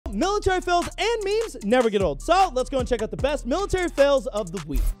Military fails and memes never get old. So let's go and check out the best military fails of the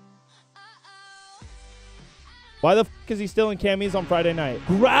week. Why the f is he still in camis on Friday night?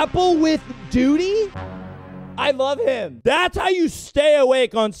 Grapple with duty? I love him. That's how you stay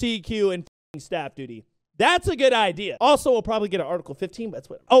awake on CQ and staff duty. That's a good idea. Also, we'll probably get an Article 15, but that's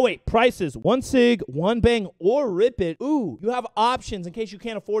what. Oh, wait. Prices. 1 sig, 1 bang, or rip it. Ooh, you have options in case you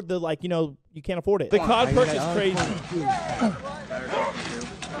can't afford the, like, you know, you can't afford it. The COD perk is crazy.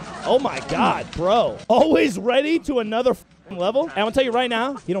 Oh, my God, bro. Always ready to another level. And I'm going to tell you right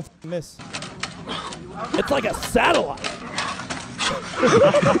now, you don't miss. It's like a satellite.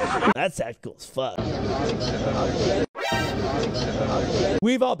 That's cool as fuck.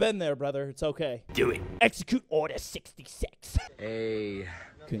 We've all been there, brother. It's okay. Do it. Execute Order 66. Hey.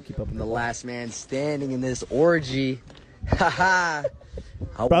 Couldn't keep up with the last man standing in this orgy. Haha.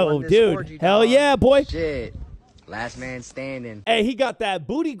 Bro, dude. Orgy, hell yeah, boy. Shit. Last man standing. Hey, he got that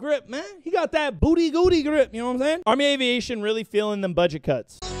booty grip, man. He got that booty grip. You know what I'm saying? Army Aviation really feeling them budget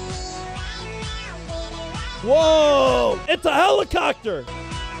cuts. Whoa! It's a helicopter!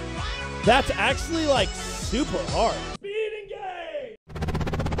 That's actually, like, super hard. Speed engage!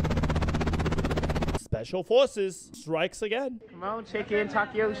 Special Forces strikes again. Come on, chicken,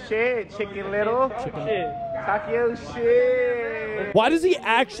 talk your shit, chicken little. Chicken. Talk your shit. Why does he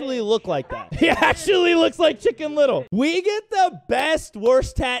actually look like that? He actually looks like Chicken Little. We get the best,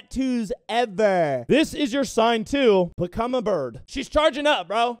 worst tattoos ever. This is your sign, too. Become a bird. She's charging up,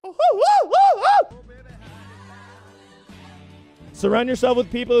 bro. Surround yourself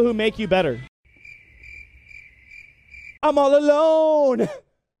with people who make you better. I'm all alone.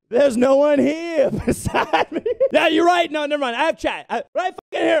 There's no one here beside me. Yeah, you're right. No, never mind. I have chat. Right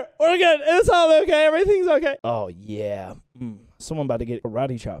fucking here. We're good. It's all okay. Everything's okay. Oh, yeah. Someone about to get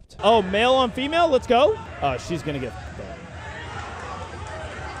karate chopped. Oh, male on female? Let's go. Oh, she's going to get fucked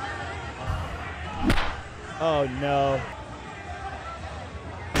up. Oh, no.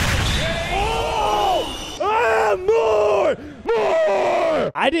 Oh! Ah, more!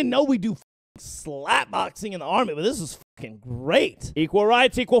 More! I didn't know we do slap boxing in the Army, but this is fucking great. Equal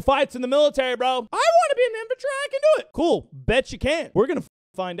rights, equal fights in the military, bro. I want to be an infantry. I can do it. Cool. Bet you can. We're going to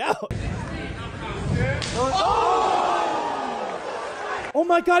find out. Oh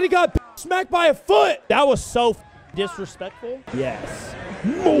my God, he got smacked by a foot. That was so disrespectful. Yes.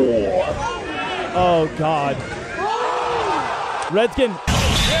 More. Oh God. Redskin.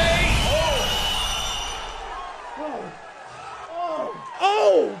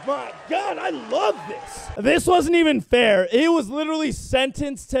 Oh my God, I love this. This wasn't even fair. It was literally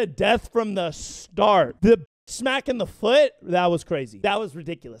sentenced to death from the start. The smack in the foot, that was crazy. That was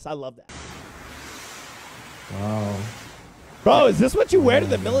ridiculous. I love that. Wow. Bro, is this what you wear to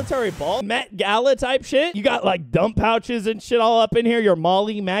the military ball? Met Gala type shit? You got like dump pouches and shit all up in here, your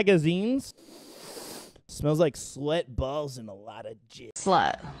Molly magazines. Smells like sweat, balls, and a lot of jizz.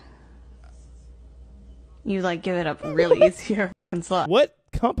 Slut. You like give it up really easy here. Slut. What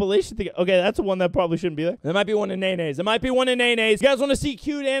compilation thing? Okay, that's one that probably shouldn't be there. There might be one in Nene-Nays. There might be one in Nene-Nays. You guys want to see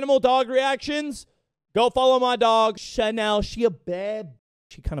cute animal dog reactions? Go follow my dog, Chanel. She a bad.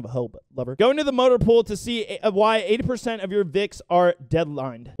 She kind of a hoe, but love her. Go into the motor pool to see why 80% of your VICs are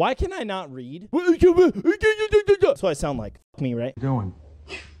deadlined. Why can I not read? That's what I sound like. Fuck me, right? Doing.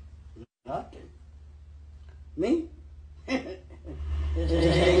 Huh? Me?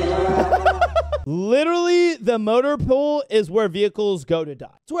 Literally, the motor pool is where vehicles go to die.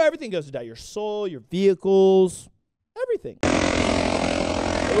 It's where everything goes to die. Your soul, your vehicles, everything.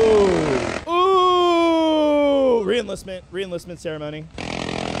 Ooh. Ooh. Re-enlistment ceremony.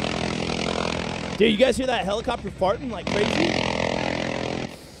 Dude, you guys hear that helicopter farting like crazy?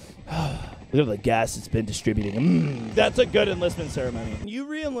 Look at the gas it's been distributing. That's a good enlistment ceremony. When you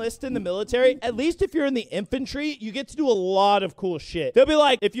re-enlist in the military, at least if you're in the infantry, you get to do a lot of cool shit. They'll be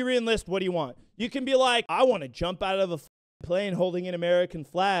like, if you re-enlist, what do you want? You can be like, I want to jump out of a plane holding an American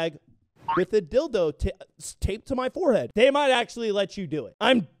flag with a dildo taped to my forehead. They might actually let you do it.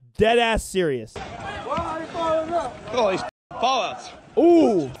 I'm dead ass serious. Why are you following up? Oh, these fallouts.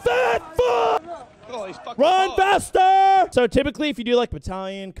 Ooh, fat fuck! Run faster! So typically, if you do like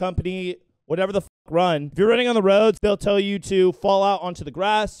battalion, company, whatever the fuck run, if you're running on the roads, they'll tell you to fall out onto the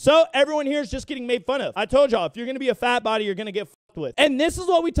grass. So everyone here is just getting made fun of. I told y'all, if you're going to be a fat body, you're going to get fucked with. And this is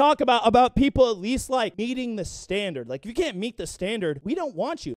what we talk about people at least like meeting the standard. Like if you can't meet the standard, we don't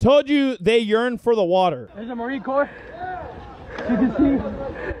want you. Told you they yearn for the water. There's a Marine Corps. You can see.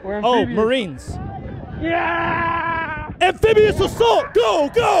 Oh, Marines. Yeah! Amphibious assault! Go,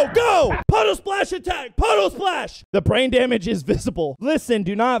 go, go! Puddle splash attack! Puddle splash! The brain damage is visible. Listen,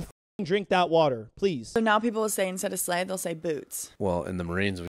 do not drink that water, please. So now people will say instead of sleigh, they'll say boots. Well, in the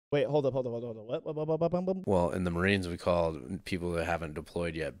Marines, Wait, hold up. What? Well, in the Marines, we call people that haven't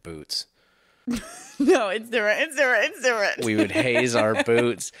deployed yet boots. No, it's different. We would haze our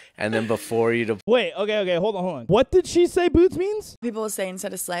boots, and then before you Wait, okay, hold on. What did she say boots means? People will say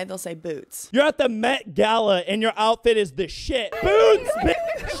instead of slave, they'll say boots. You're at the Met Gala and your outfit is the shit. Boots,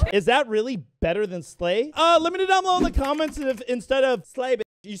 bitch. Is that really better than slay? Let me know down below in the comments if instead of slay, bitch,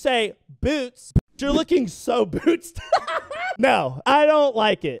 you say boots. You're looking so boots. No, I don't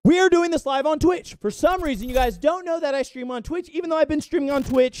like it. We are doing this live on Twitch. For some reason, you guys don't know that I stream on Twitch, even though I've been streaming on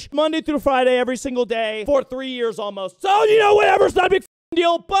Twitch Monday through Friday every single day for 3 years almost. So, you know, whatever, it's not a big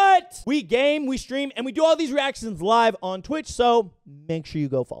deal, but we game, we stream, and we do all these reactions live on Twitch, so make sure you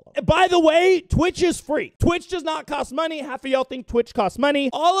go follow. By the way, Twitch is free. Twitch does not cost money. Half of y'all think Twitch costs money.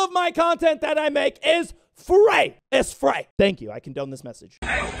 All of my content that I make is free. It's free. Thank you. I condone this message.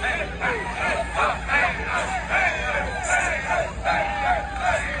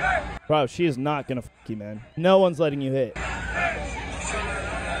 Bro, she is not gonna fuck you, man. No one's letting you hit.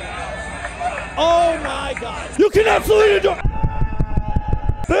 Oh my God. You can absolutely do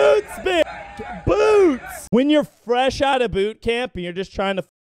boots, bitch. Boots. When you're fresh out of boot camp and you're just trying to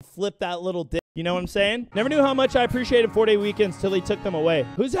flip that little dick, you know what I'm saying? Never knew how much I appreciated 4-day weekends till he took them away.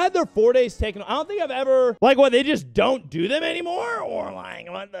 Who's had their 4 days taken? I don't think I've ever, like, what, they just don't do them anymore? Or like,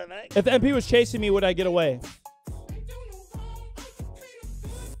 what the heck? If the MP was chasing me, would I get away?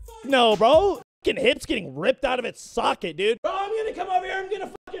 No, bro. Fucking hip's getting ripped out of its socket, dude. Bro, I'm gonna come over here. I'm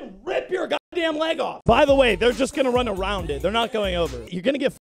gonna fucking rip your goddamn leg off. By the way, they're just gonna run around it. They're not going over it. You're gonna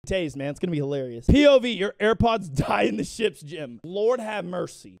get tased, man. It's gonna be hilarious. POV, your AirPods die in the ship's gym. Lord have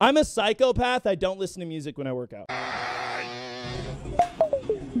mercy. I'm a psychopath. I don't listen to music when I work out. Oh,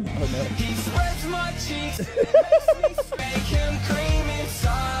 no. He spreads my cheeks, make him cream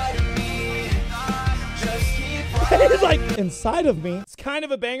inside of me. It's like inside of me. It's kind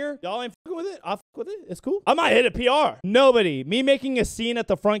of a banger. Y'all ain't fucking with it. I'll fuck with it. It's cool. I might hit a PR. Nobody. Me making a scene at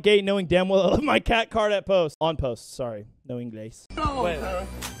the front gate knowing damn well I left my cat card at post. On post. Sorry. No English. No, sir.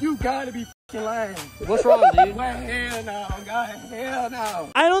 You gotta be fucking lying. What's wrong, dude? Well, hell no. God, hell no.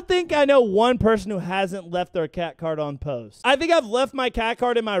 I don't think I know one person who hasn't left their cat card on post. I think I've left my cat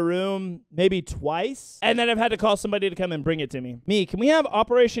card in my room maybe twice, and then I've had to call somebody to come and bring it to me. Me, can we have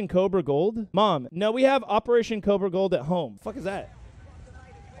Operation Cobra Gold? Mom, no, we have Operation Cobra Gold at home. The fuck is that?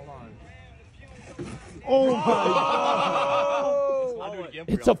 Hold on. Oh my God.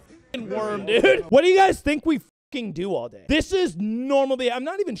 It's a fucking worm, dude. What do you guys think we fucking do all day? This is normal. I'm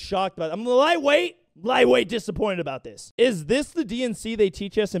not even shocked about it. I'm lightweight disappointed about this. Is this the DNC they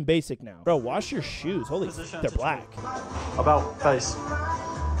teach us in basic now? Bro, wash your shoes. Holy fuck, they're black. About face.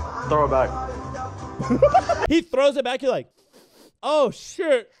 Throw it back. He throws it back. You're like, oh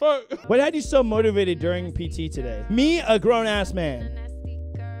shit, fuck. What had you so motivated during PT today? Me, a grown-ass man.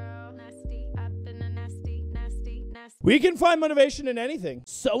 We can find motivation in anything.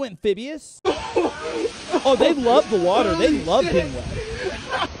 So amphibious. Oh, they love the water. They love being wet.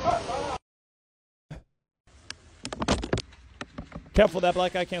 Careful, that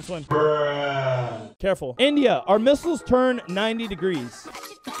black guy can't swim. Careful. India, our missiles turn 90 degrees.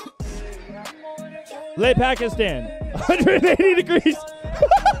 Lay Pakistan, 180 degrees.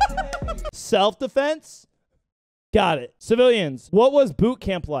 Self-defense? Got it. Civilians, what was boot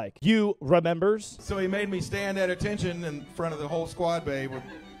camp like? You remembers? So he made me stand at attention in front of the whole squad bay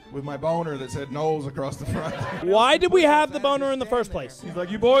with my boner that said Knowles across the front. Why did we have the boner in the first place? He's like,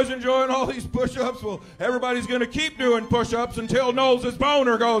 you boys enjoying all these push-ups? Well, everybody's going to keep doing push-ups until Knowles'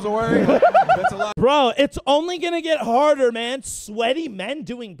 boner goes away. That's a lot. Bro, it's only going to get harder, man. Sweaty men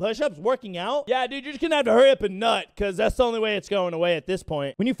doing push-ups, working out. Yeah, dude, you're just going to have to hurry up and nut because that's the only way it's going away at this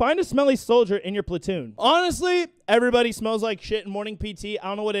point. When you find a smelly soldier in your platoon, honestly, everybody smells like shit in morning PT. I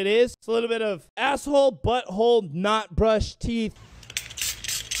don't know what it is. It's a little bit of asshole, butthole, not brush teeth.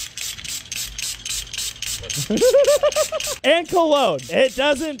 And cologne. It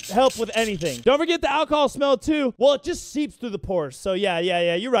doesn't help with anything. Don't forget the alcohol smell too. Well, it just seeps through the pores. So yeah.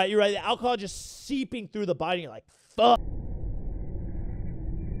 You're right. The alcohol just seeping through the body. You're like, fuck.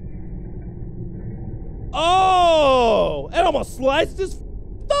 Oh, it almost sliced his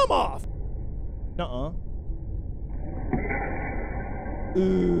thumb off. Nuh-uh.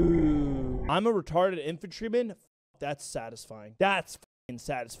 Ooh. I'm a retarded infantryman. That's satisfying. That's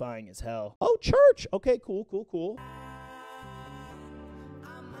satisfying as hell. Oh, church. Okay, cool.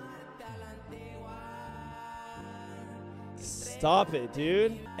 Stop it,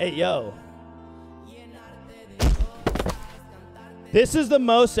 dude. Hey, yo. This is the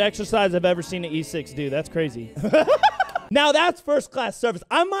most exercise I've ever seen an E6 do. That's crazy. Now that's first class service.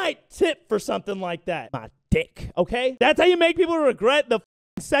 I might tip for something like that. My dick, okay? That's how you make people regret the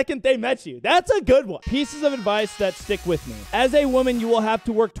second they met you. That's a good one. Pieces of advice that stick with me. As a woman, you will have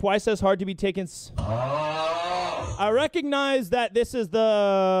to work twice as hard to be taken. I recognize that this is the,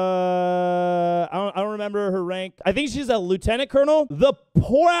 I don't remember her rank. I think she's a lieutenant colonel. The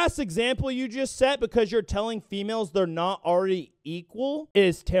poor ass example you just set because you're telling females they're not already equal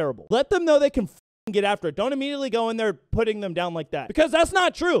is terrible. Let them know they can get after it. Don't immediately go in there putting them down like that, because that's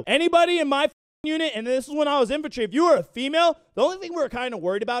not true. Anybody in my unit, and this is when I was infantry, if you were a female, the only thing we were kind of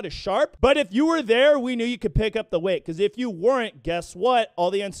worried about is sharp. But if you were there, we knew you could pick up the weight, because if you weren't, guess what? All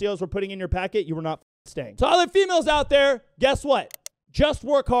the NCOs were putting in your packet, you were not staying. So all the females out there, guess what? Just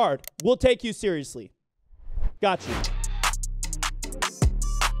work hard. We'll take you seriously. Got you.